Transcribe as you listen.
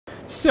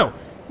So,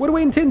 what do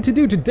I intend to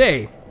do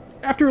today?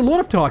 After a lot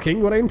of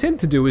talking, what I intend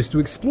to do is to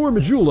explore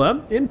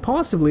Majula and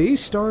possibly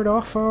start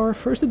off our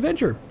first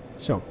adventure.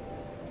 So,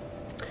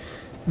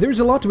 there's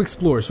a lot to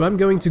explore, so I'm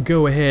going to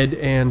go ahead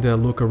and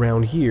look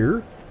around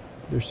here.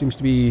 There seems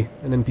to be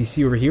an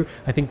NPC over here.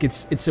 I think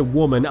it's a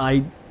woman.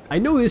 I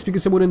know this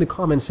because someone in the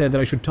comments said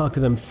that I should talk to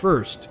them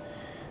first,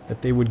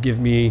 that they would give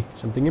me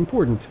something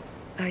important.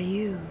 Are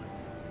you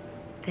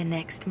the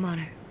next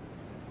monarch?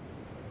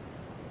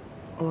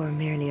 Or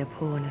merely a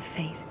pawn of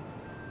fate?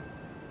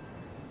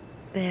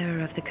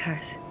 Bearer of the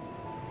curse,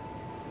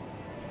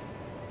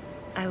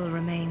 I will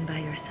remain by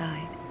your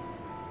side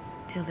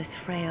till this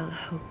frail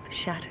hope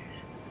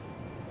shatters.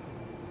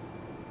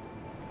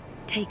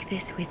 Take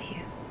this with you.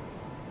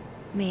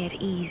 May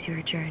it ease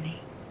your journey.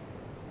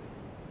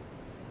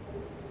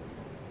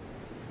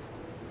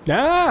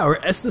 Ah, or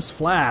Estus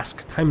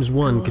Flask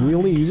 ×1. Can we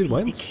only use it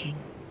once?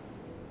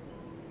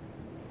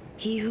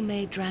 He who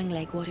made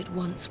Drangleic what it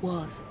once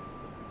was.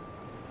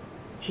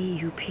 He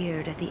who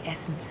peered at the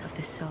essence of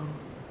the soul.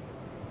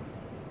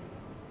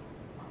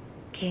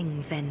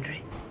 King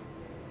Vendrick.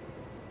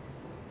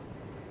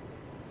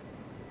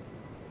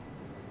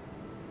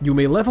 You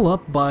may level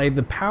up by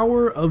the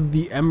power of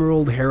the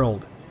Emerald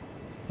Herald.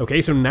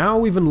 Okay, so now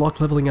we've unlocked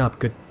leveling up.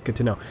 Good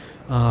to know.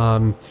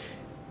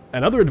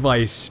 Another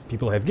advice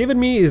people have given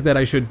me is that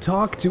I should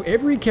talk to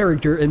every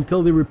character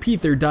until they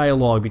repeat their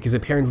dialogue, because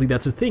apparently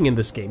that's a thing in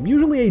this game.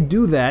 Usually I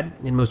do that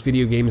in most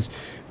video games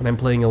when I'm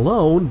playing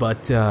alone,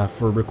 but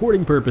for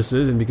recording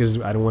purposes and because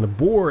I don't want to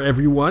bore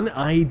everyone,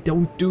 I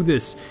don't do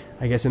this.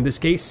 I guess in this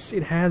case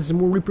it has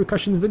more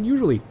repercussions than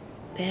usually.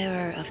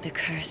 Bearer of the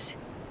curse,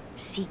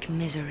 seek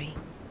misery.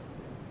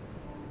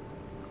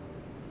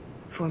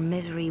 For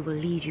misery will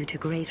lead you to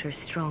greater,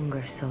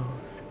 stronger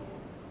souls.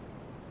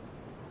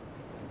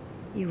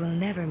 You will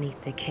never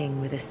meet the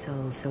king with a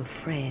soul so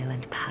frail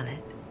and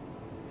pallid.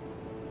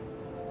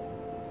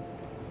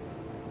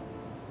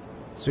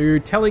 So you're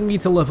telling me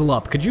to level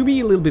up. Could you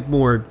be a little bit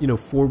more,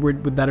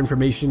 forward with that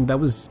information?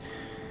 That was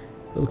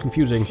a little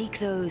confusing. Seek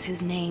those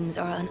whose names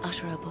are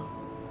unutterable.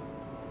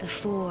 The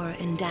four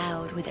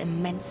endowed with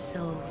immense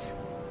souls.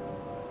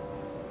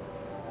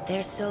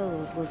 Their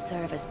souls will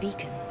serve as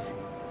beacons.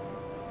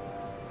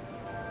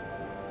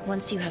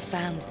 Once you have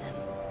found them,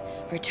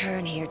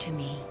 return here to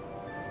me,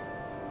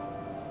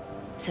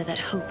 so that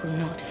hope will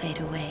not fade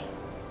away.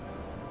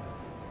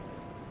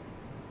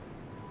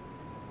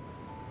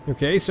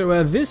 Okay,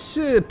 so this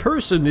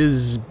person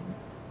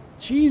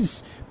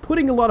she's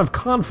putting a lot of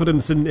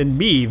confidence in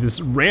me,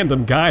 this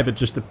random guy that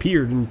just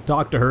appeared and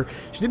talked to her.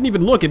 She didn't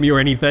even look at me or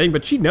anything,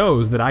 but she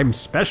knows that I'm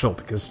special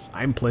because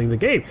I'm playing the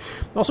game.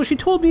 Also, she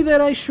told me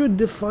that I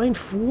should find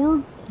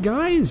 4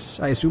 guys.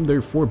 I assume they're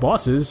 4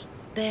 bosses.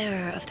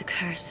 Bearer of the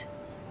curse.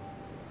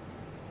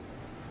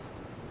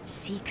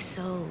 Seek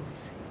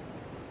souls.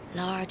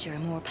 Larger,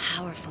 more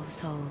powerful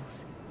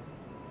souls.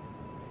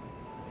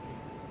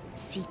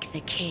 Seek the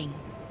king.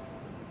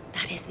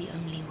 That is the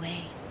only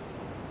way.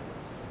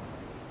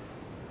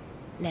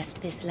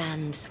 Lest this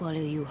land swallow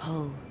you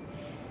whole,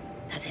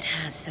 as it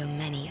has so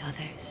many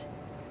others.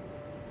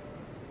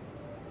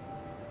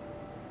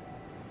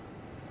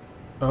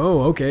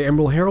 Oh, okay,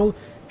 Emerald Herald.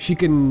 She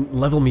can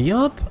level me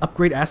up,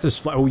 upgrade Estus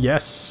Flask. Oh,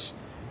 yes.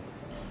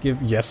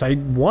 Yes, I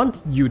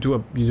want you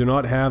to. You do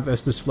not have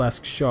Estus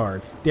Flask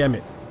Shard. Damn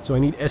it. So I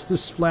need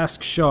Estus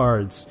Flask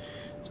Shards.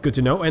 It's good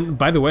to know. And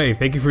by the way,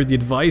 thank you for the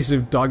advice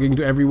of talking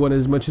to everyone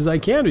as much as I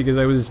can, because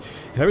if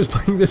I was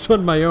playing this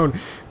on my own,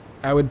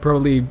 I would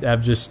probably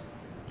have just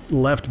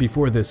left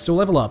before this. So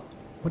level up.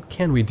 What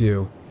can we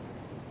do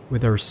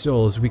with our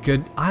souls? We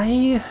could.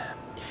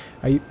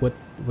 What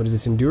is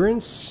this?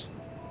 Endurance?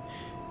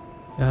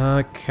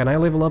 Can I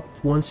level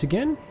up once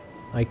again?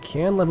 I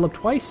can level up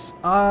twice.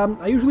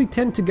 I usually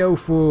tend to go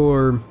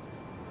for...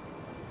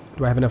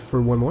 Do I have enough for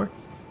 1 more?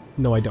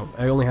 No, I don't.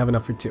 I only have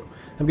enough for 2.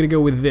 I'm gonna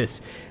go with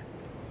this.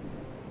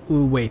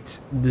 Ooh, wait.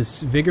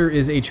 This vigor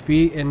is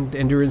HP and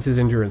endurance is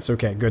endurance.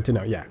 Okay, good to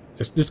know. Yeah,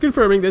 just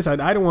confirming this. I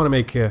don't want to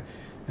make a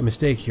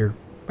mistake here.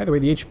 By the way,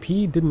 the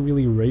HP didn't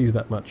really raise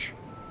that much.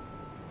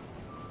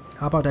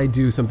 How about I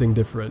do something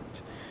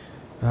different?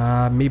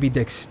 Maybe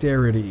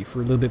dexterity for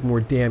a little bit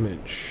more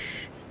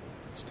damage.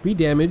 It's 3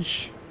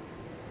 damage.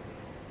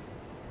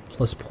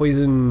 Plus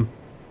poison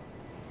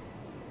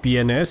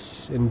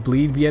BNS and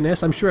bleed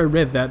BNS. I'm sure I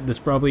read that. There's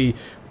probably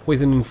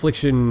poison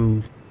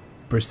infliction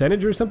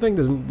percentage or something.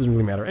 Doesn't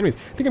really matter. Anyways, I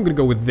think I'm gonna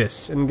go with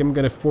this, and I'm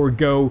gonna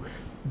forego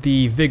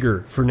the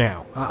vigor for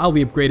now. I'll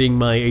be upgrading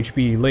my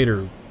HP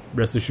later,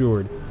 rest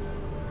assured.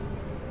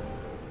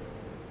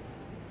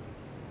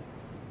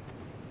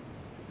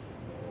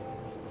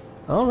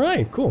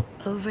 Alright, cool.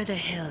 Over the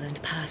hill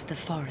and past the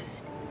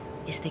forest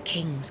is the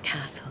king's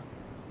castle,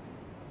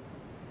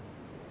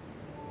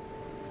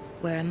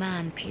 where a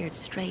man peered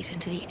straight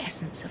into the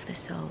essence of the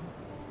soul.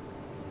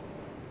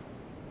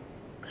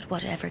 But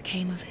whatever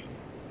came of it?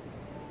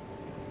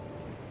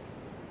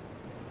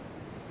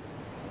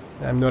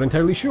 I'm not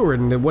entirely sure.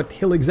 And what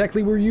hill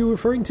exactly were you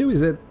referring to?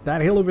 Is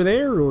that hill over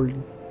there, or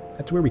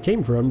that's where we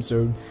came from?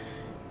 So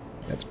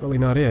That's probably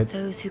not it.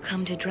 Those who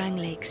come to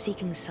Dranglake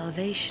seeking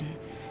salvation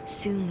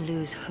soon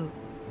lose hope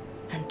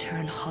and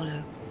turn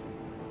hollow.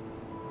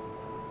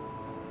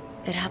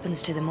 It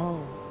happens to them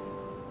all,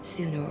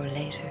 sooner or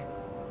later.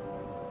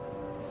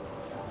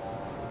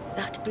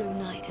 That blue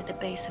knight at the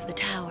base of the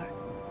tower,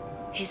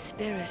 his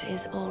spirit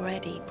is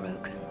already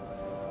broken.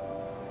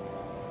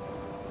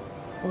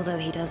 Although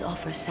he does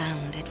offer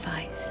sound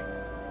advice.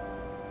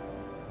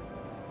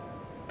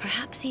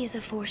 Perhaps he is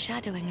a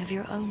foreshadowing of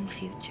your own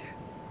future.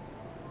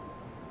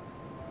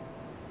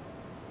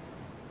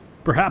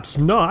 Perhaps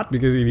not,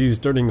 because if he's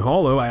turning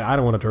hollow, I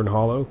don't want to turn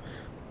hollow.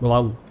 Well,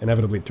 I'll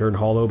inevitably turn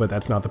hollow, but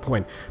that's not the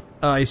point.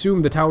 I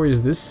assume the tower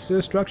is this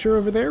structure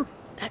over there?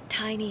 That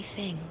tiny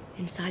thing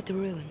inside the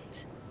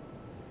ruins.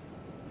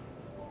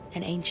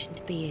 An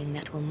ancient being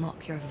that will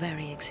mock your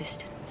very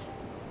existence.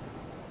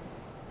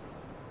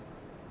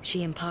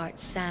 She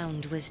imparts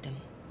sound wisdom.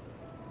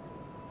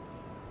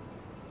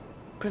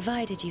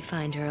 Provided you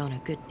find her on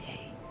a good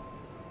day.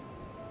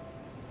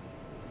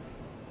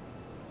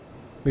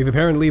 We've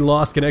apparently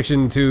lost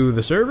connection to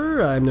the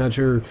server. I'm not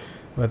sure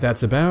what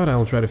that's about.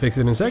 I'll try to fix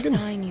it in a second. The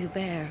sign you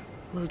bear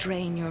will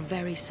drain your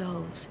very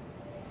souls.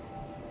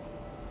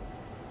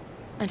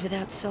 And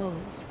without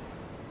souls,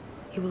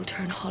 you will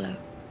turn hollow.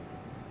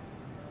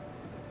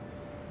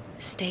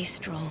 Stay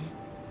strong.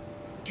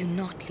 Do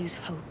not lose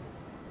hope.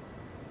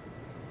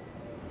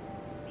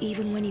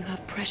 Even when you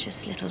have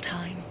precious little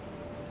time.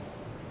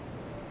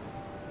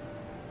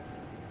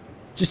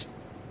 Just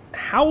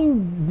how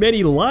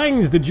many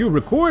lines did you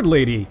record,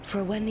 lady?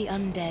 For when the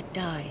undead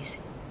dies,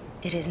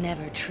 it is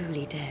never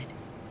truly dead,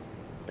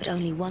 but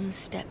only one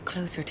step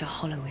closer to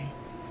hollowing.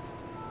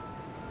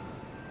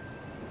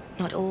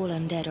 Not all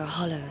undead are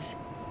hollows,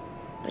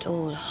 but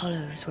all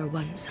hollows were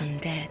once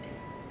undead.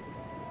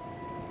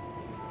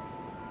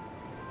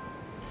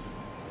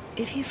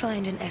 If you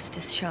find an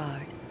Estus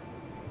shard,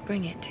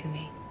 bring it to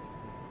me,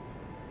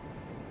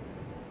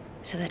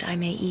 so that I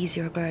may ease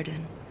your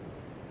burden.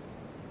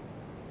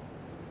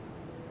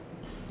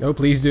 Oh,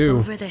 please do.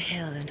 Over the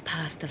hill and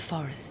past the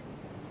forest,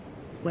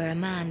 where a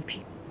man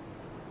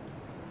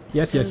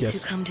Yes, yes,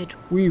 yes. Who come to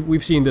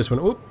We've seen this one.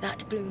 Oh.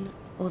 that blue,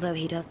 although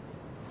he does.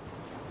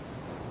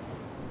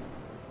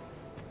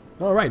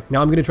 All right,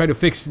 now I'm going to try to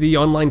fix the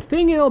online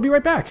thing, and I'll be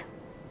right back.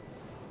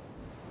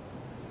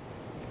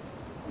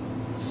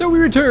 So we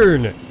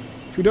return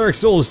to Dark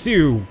Souls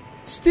 2,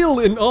 still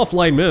in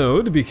offline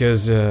mode,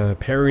 because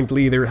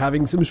apparently they're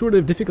having some sort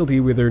of difficulty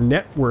with their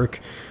network.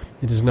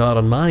 It is not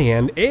on my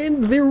end,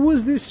 and there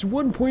was this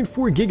 1.4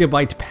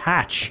 gigabyte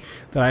patch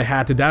that I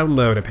had to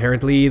download.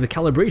 Apparently the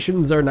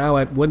calibrations are now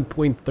at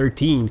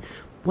 1.13,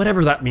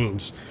 whatever that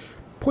means.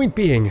 Point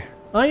being,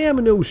 I am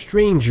no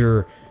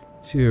stranger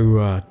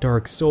to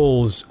Dark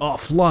Souls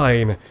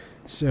offline,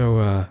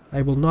 so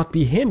I will not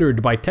be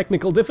hindered by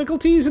technical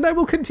difficulties, and I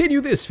will continue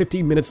this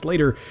 15 minutes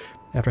later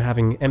after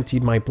having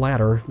emptied my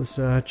bladder. Let's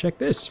check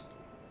this.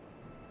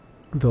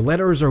 The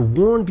letters are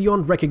worn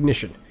beyond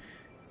recognition.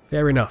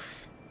 Fair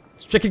enough.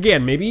 Let's check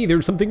again. Maybe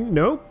there's something.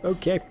 No?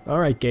 Okay.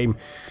 Alright, game.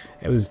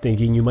 I was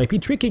thinking you might be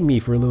tricking me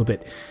for a little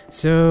bit.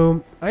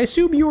 So, I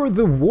assume you're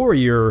the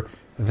warrior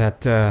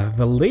that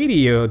the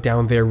lady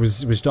down there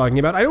was talking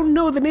about. I don't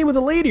know the name of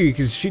the lady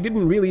because she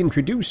didn't really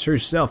introduce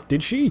herself,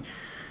 did she?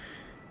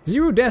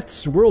 0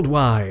 deaths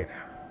worldwide.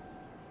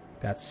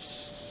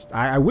 That's...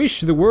 I wish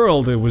the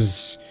world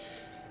was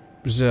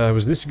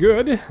this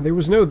good. There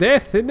was no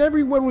death and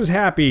everyone was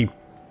happy.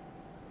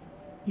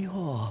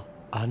 You're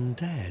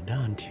undead,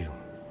 aren't you?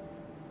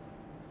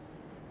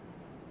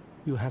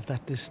 You have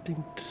that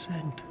distinct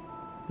scent,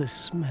 the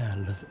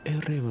smell of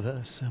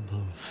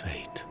irreversible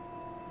fate.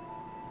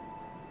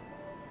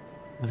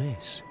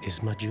 This is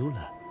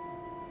Majula.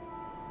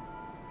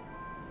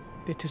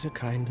 It is a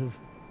kind of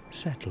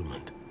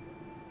settlement.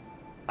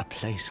 A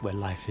place where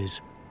life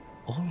is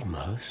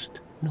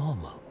almost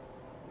normal.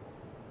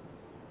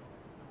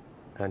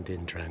 And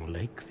in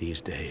Dranglake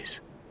these days,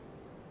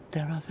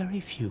 there are very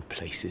few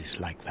places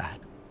like that.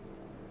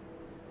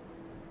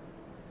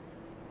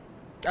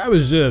 I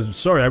was,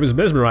 sorry, I was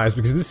mesmerized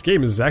because this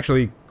game is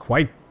actually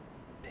quite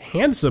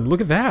handsome.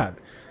 Look at that.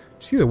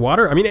 See the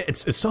water? I mean,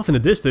 it's off in the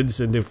distance,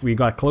 and if we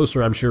got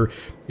closer, I'm sure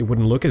it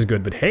wouldn't look as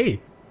good, but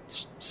hey,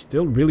 it's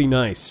still really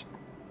nice.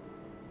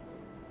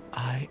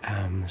 I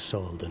am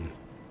Solden.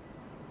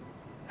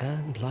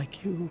 And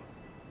like you,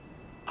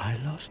 I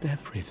lost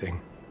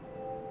everything.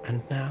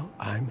 And now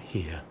I'm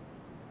here.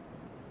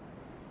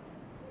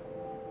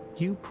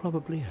 You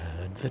probably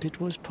heard that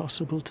it was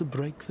possible to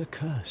break the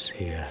curse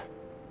here.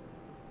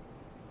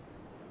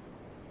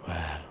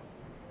 Well,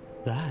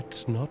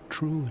 that's not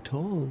true at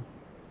all.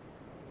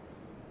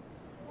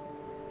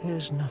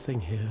 There's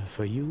nothing here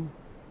for you,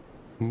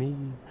 me,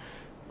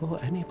 or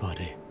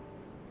anybody.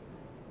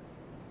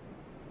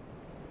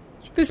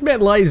 This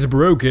man lies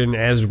broken,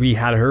 as we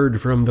had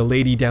heard from the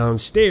lady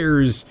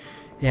downstairs,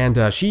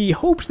 and she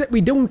hopes that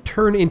we don't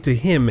turn into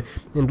him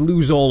and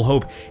lose all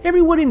hope.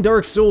 Everyone in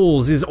Dark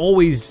Souls is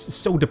always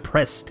so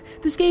depressed.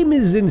 This game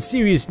is in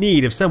serious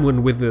need of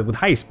someone with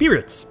high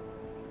spirits.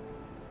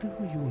 Do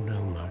you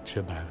know much much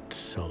about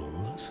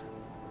souls.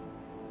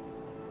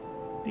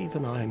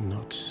 Even I'm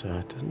not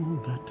certain,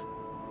 but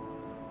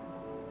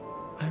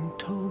I'm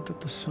told that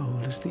the soul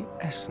is the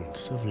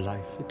essence of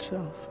life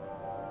itself.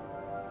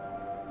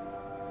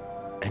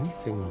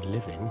 Anything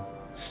living,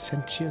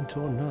 sentient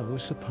or no,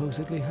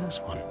 supposedly has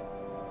one.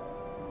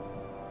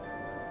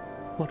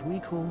 What we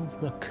call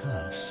the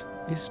curse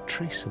is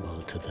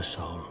traceable to the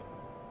soul.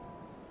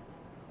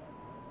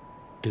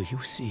 Do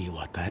you see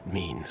what that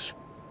means?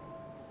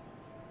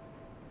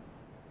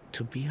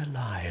 To be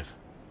alive,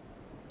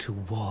 to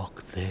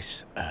walk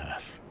this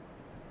earth,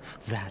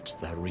 that's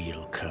the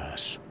real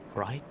curse,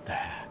 right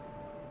there.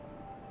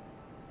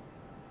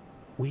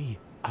 We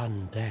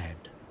undead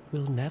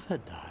will never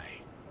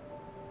die.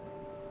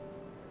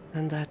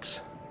 And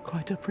that's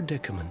quite a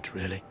predicament,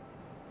 really.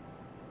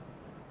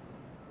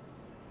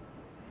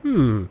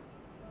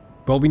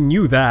 Well, we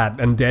knew that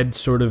undead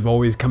sort of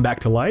always come back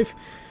to life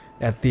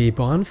at the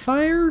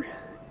bonfire?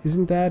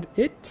 Isn't that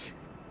it?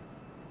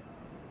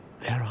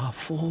 There are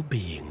 4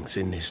 beings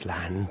in this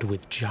land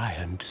with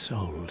giant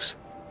souls.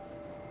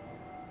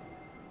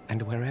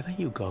 And wherever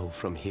you go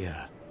from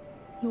here,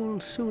 you'll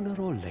sooner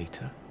or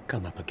later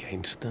come up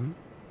against them.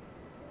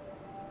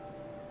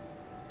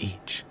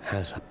 Each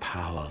has a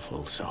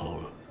powerful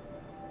soul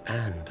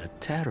and a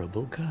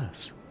terrible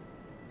curse.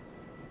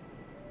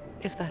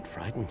 If that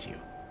frightens you,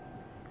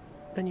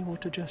 then you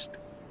ought to just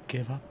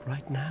give up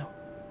right now,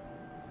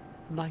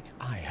 like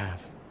I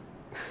have.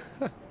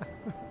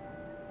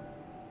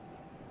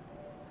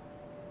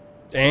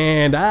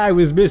 And I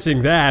was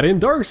missing that. In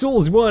Dark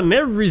Souls 1,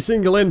 every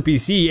single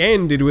NPC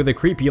ended with a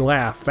creepy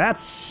laugh.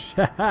 That's...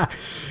 Do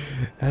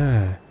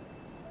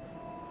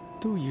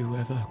you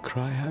ever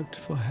cry out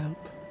for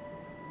help?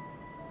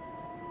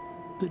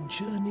 The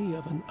journey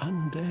of an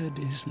undead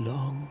is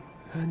long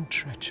and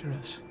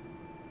treacherous.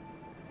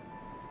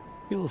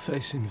 You'll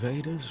face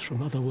invaders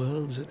from other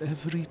worlds at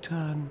every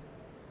turn.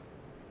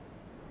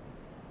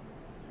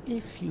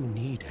 If you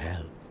need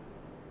help,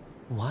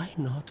 why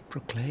not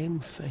proclaim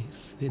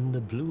faith in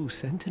the Blue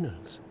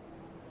Sentinels?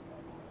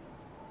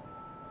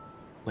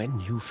 When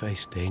you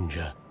face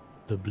danger,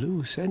 the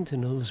Blue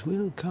Sentinels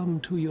will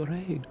come to your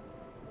aid.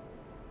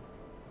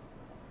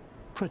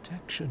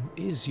 Protection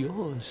is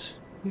yours,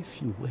 if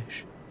you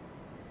wish.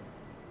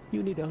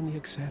 You need only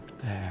accept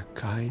their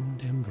kind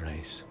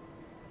embrace.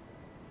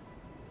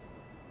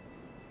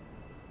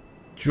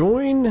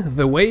 Join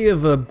the way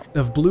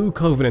of Blue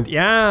Covenant.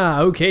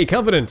 Yeah, okay,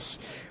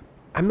 Covenants.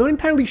 I'm not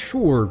entirely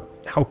sure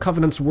how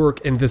Covenants work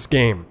in this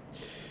game,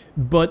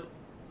 but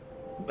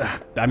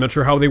I'm not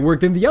sure how they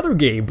worked in the other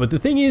game. But the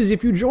thing is,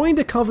 if you joined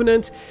a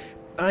Covenant,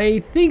 I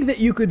think that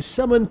you could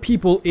summon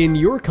people in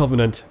your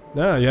Covenant.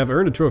 Ah, you have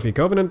earned a trophy.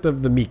 Covenant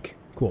of the Meek.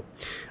 Cool.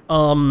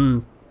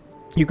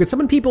 You could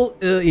summon people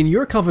in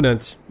your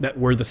Covenant that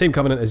were the same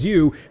Covenant as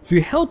you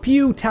to help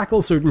you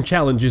tackle certain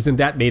challenges, and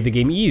that made the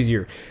game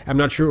easier. I'm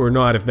not sure or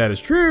not if that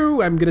is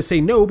true. I'm gonna say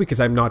no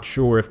because I'm not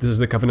sure if this is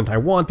the Covenant I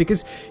want,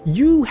 because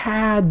you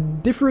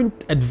had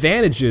different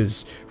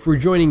advantages for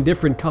joining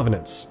different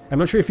Covenants. I'm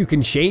not sure if you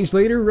can change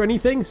later or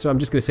anything, so I'm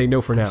just gonna say no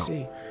for now. I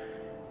see.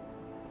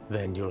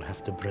 Then you'll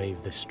have to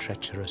brave this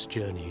treacherous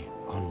journey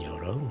on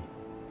your own.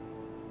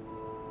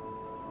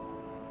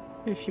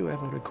 If you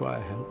ever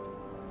require help,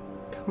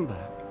 come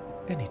back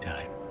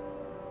anytime.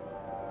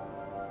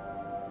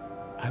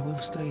 I will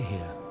stay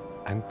here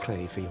and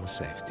pray for your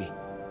safety.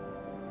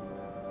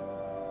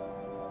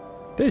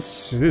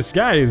 This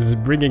guy is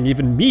bringing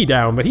even me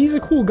down, but he's a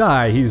cool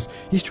guy. He's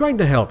trying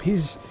to help.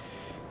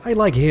 I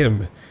like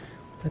him.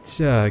 Let's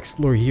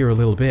explore here a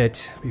little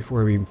bit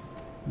before we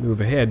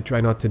move ahead.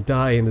 Try not to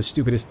die in the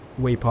stupidest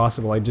way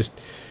possible.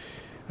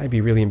 I'd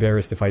be really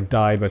embarrassed if I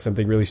died by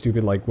something really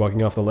stupid like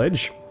walking off the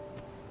ledge.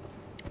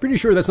 Pretty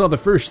sure that's not the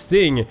first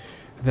thing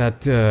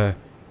that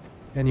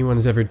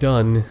anyone's ever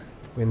done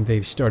when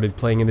they've started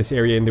playing in this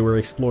area and they were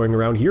exploring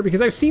around here,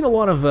 because I've seen a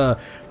lot of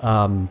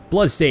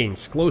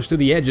bloodstains close to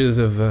the edges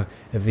of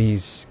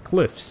these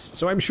cliffs,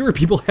 so I'm sure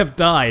people have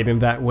died in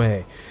that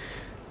way.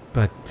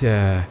 But,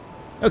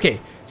 okay,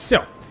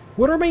 so,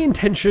 what are my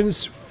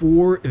intentions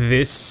for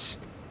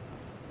this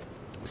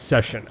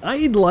session?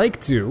 I'd like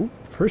to,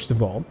 first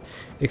of all,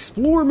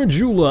 explore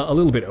Majula a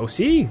little bit. Oh,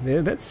 see?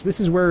 This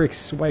is where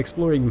why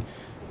exploring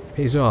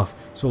pays off.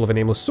 Soul of a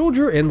Nameless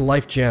Soldier and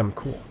Life Gem.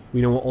 Cool.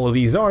 We know what all of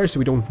these are, so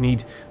we don't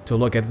need to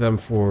look at them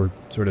for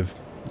sort of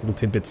little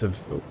tidbits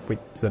of... Oh, wait,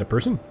 is that a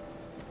person?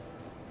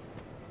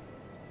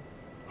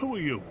 Who are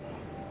you?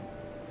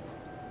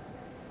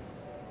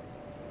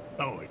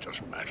 Oh, it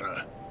doesn't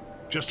matter.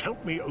 Just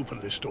help me open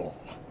this door.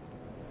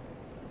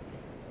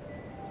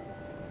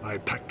 I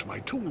packed my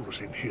tools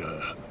in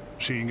here,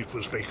 seeing it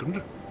was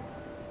vacant.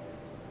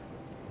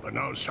 But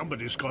now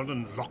somebody's gone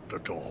and locked the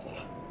door.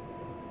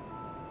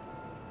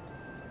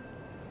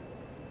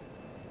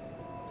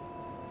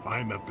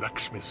 I'm a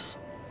blacksmith.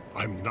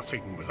 I'm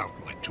nothing without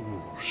my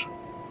tools.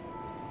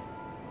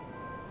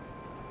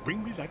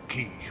 Bring me that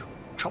key.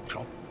 Chop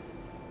chop.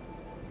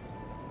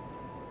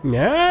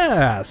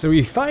 Ah, so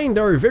we find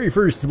our very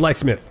first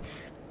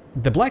blacksmith.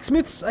 The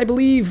blacksmiths, I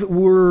believe,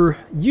 were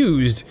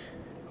used.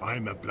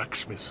 I'm a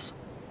blacksmith.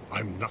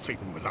 I'm nothing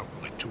without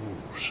my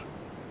tools.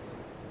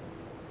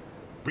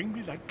 Bring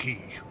me that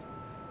key.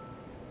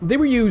 They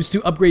were used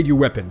to upgrade your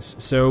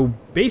weapons. So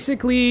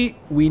basically,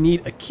 we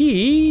need a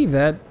key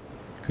that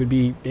could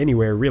be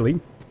anywhere, really.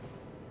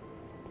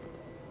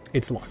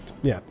 It's locked.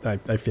 Yeah,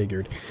 I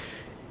figured.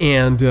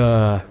 And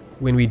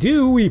when we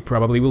do, we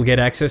probably will get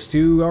access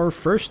to our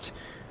first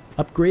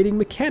upgrading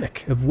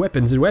mechanic of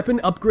weapons. And weapon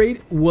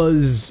upgrade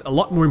was a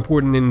lot more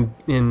important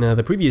in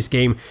the previous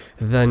game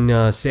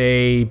than,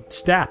 say,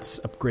 stats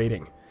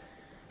upgrading.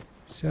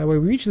 So we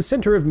reached the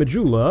center of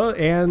Majula,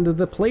 and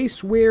the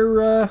place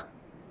where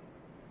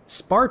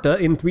Sparta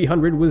in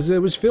 300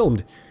 was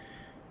filmed.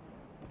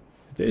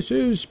 This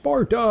is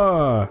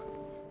Sparta!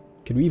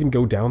 Can we even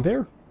go down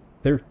there?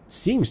 There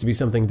seems to be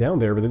something down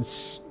there, but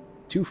it's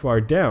too far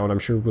down. I'm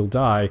sure we'll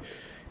die.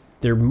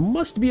 There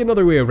must be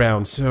another way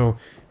around, so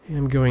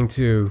I'm going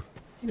to,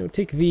 you know,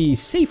 take the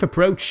safe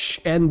approach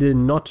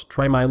and not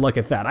try my luck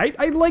at that.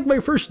 I'd like my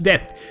first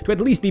death to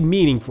at least be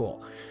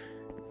meaningful.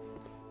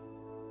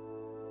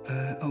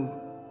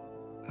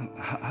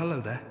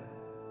 Hello there.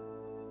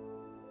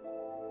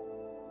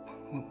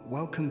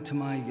 Welcome to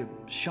my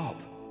shop.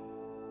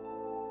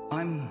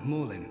 I'm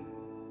Morlin,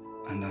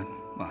 and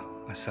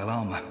I sell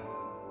armor.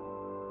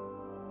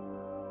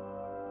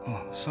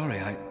 Oh,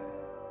 sorry,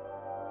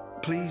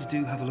 Please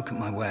do have a look at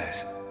my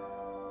wares.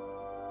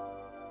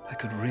 I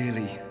could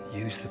really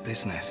use the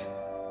business.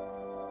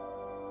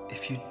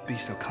 If you'd be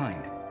so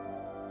kind.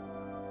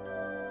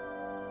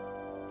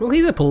 Well,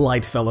 he's a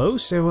polite fellow,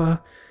 so,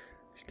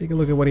 let's take a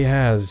look at what he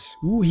has.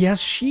 Ooh, he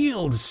has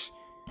shields!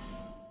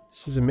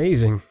 This is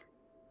amazing.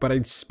 But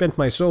I'd spent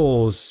my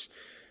souls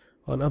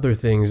on other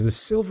things. The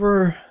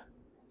silver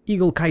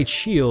eagle kite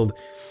shield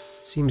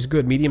seems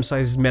good.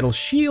 Medium-sized metal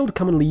shield,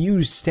 commonly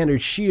used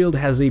standard shield,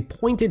 has a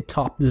pointed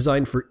top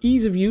designed for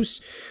ease of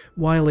use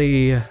while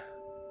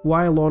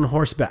on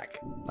horseback.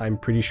 I'm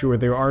pretty sure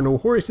there are no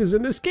horses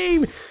in this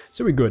game,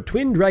 so we're good.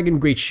 Twin Dragon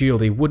Great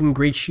Shield, a wooden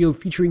great shield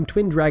featuring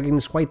twin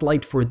dragons, quite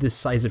light for this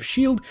size of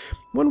shield.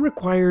 One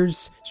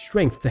requires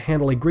strength to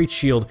handle a great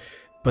shield,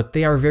 but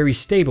they are very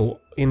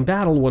stable. In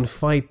battle, one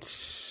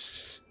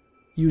fights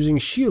using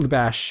shield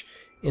bash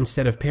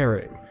instead of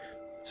parrying.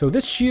 So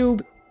this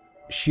shield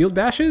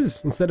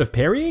bashes instead of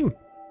parrying?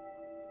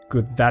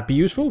 Could that be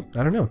useful?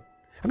 I don't know.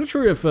 I'm not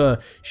sure if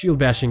shield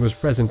bashing was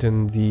present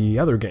in the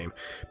other game.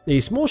 A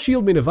small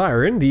shield made of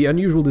iron, the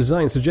unusual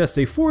design suggests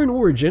a foreign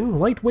origin,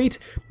 lightweight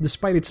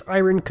despite its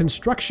iron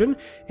construction,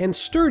 and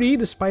sturdy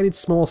despite its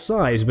small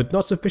size, but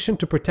not sufficient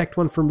to protect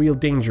one from real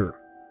danger.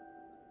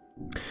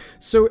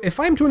 So if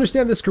I'm to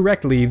understand this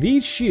correctly,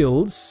 these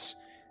shields,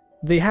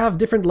 they have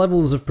different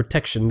levels of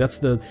protection. That's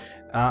the...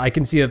 I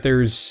can see that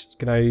there's...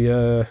 Can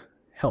I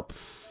help?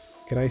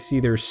 Can I see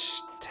their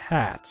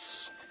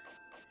stats?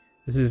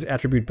 This is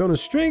attribute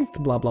bonus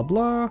strength, blah blah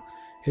blah.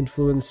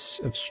 Influence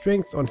of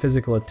strength on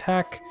physical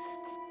attack.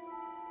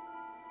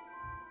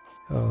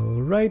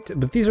 Alright,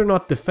 but these are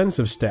not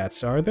defensive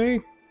stats, are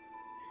they?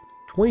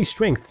 20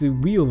 strength to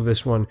wield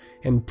this one,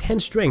 and 10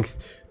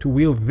 strength to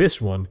wield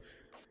this one.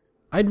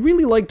 I'd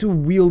really like to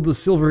wield the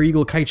Silver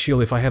Eagle Kite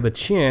Shield if I had the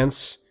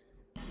chance.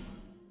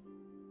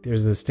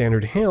 There's the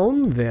standard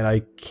helm that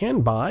I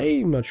can buy,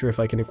 I'm not sure if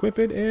I can equip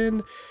it,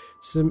 and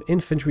some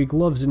infantry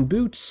gloves and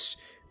boots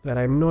that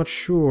I'm not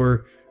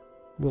sure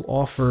will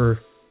offer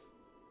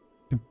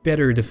a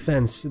better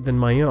defense than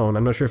my own.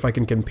 I'm not sure if I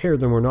can compare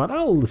them or not.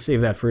 I'll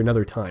save that for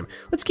another time.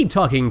 Let's keep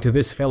talking to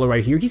this fellow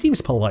right here. He seems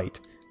polite.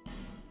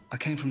 I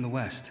came from the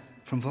west,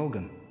 from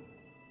Volgan.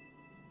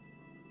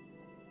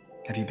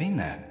 Have you been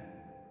there?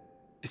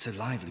 It's a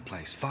lively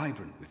place,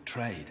 vibrant with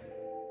trade.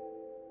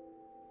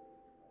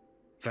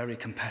 Very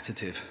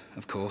competitive,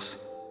 of course.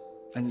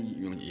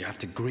 And you have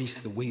to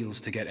grease the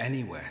wheels to get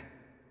anywhere.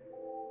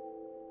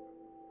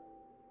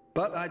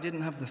 But I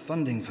didn't have the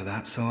funding for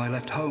that, so I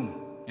left home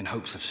in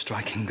hopes of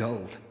striking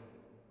gold.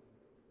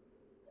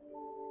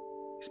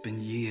 It's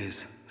been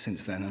years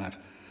since then, and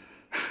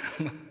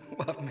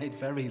I've made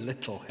very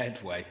little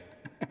headway.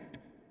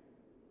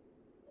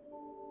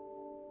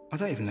 I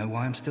don't even know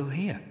why I'm still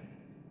here.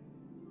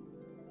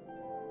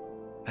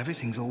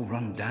 Everything's all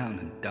run down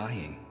and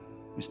dying.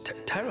 It's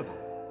terrible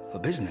for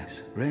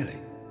business, really.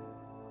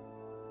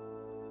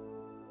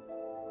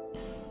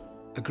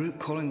 A group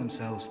calling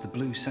themselves the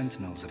Blue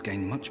Sentinels have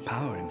gained much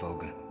power in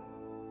Volgan.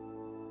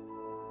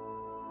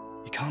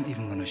 You can't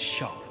even run a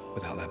shop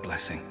without their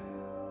blessing.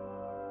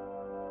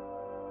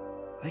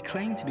 They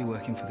claim to be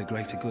working for the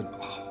greater good,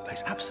 but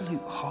it's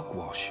absolute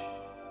hogwash.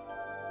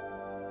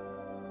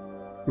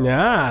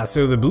 Ah,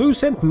 so the Blue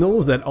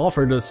Sentinels that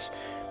offered us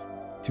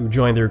to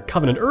join their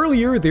covenant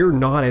earlier, they're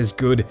not as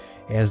good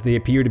as they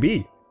appear to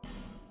be.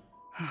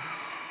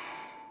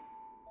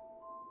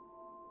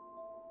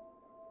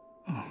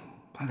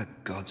 By the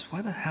gods,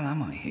 why the hell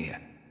am I here?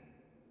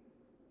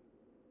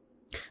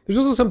 There's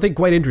also something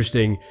quite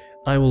interesting.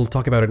 I will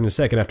talk about it in a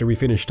second after we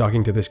finish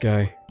talking to this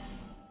guy.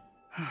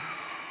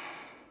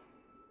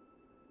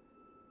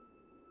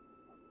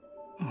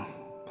 Oh,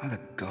 by the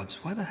gods,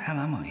 Why the hell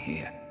am I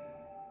here?